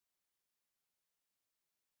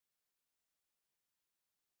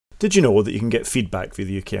Did you know that you can get feedback via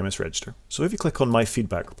the UKMS Register? So if you click on My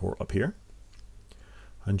Feedback Report up here,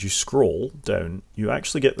 and you scroll down, you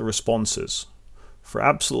actually get the responses for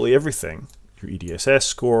absolutely everything. Your EDSS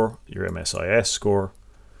score, your MSIS score,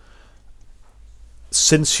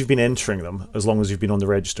 since you've been entering them, as long as you've been on the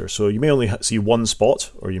register. So you may only see one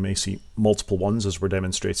spot, or you may see multiple ones as we're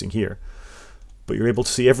demonstrating here, but you're able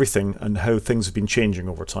to see everything and how things have been changing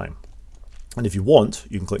over time. And if you want,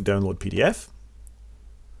 you can click Download PDF.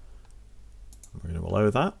 We're going to allow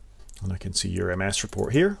that, and I can see your MS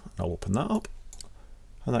report here. I'll open that up,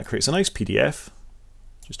 and that creates a nice PDF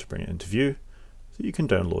just to bring it into view that you can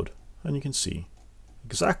download, and you can see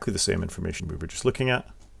exactly the same information we were just looking at,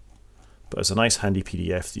 but as a nice handy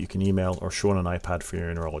PDF that you can email or show on an iPad for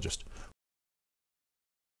your neurologist.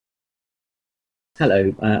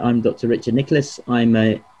 Hello, I'm Dr. Richard Nicholas. I'm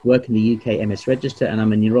work in the UK MS Register, and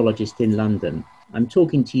I'm a neurologist in London. I'm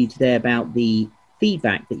talking to you today about the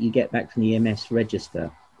feedback that you get back from the MS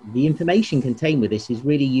Register. The information contained with this is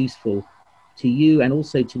really useful to you and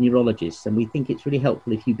also to neurologists, and we think it's really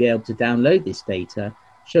helpful if you be able to download this data,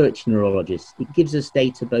 show it to neurologists. It gives us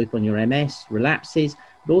data both on your MS, relapses,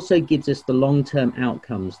 but also gives us the long-term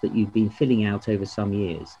outcomes that you've been filling out over some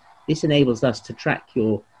years. This enables us to track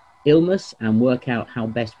your illness and work out how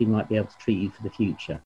best we might be able to treat you for the future.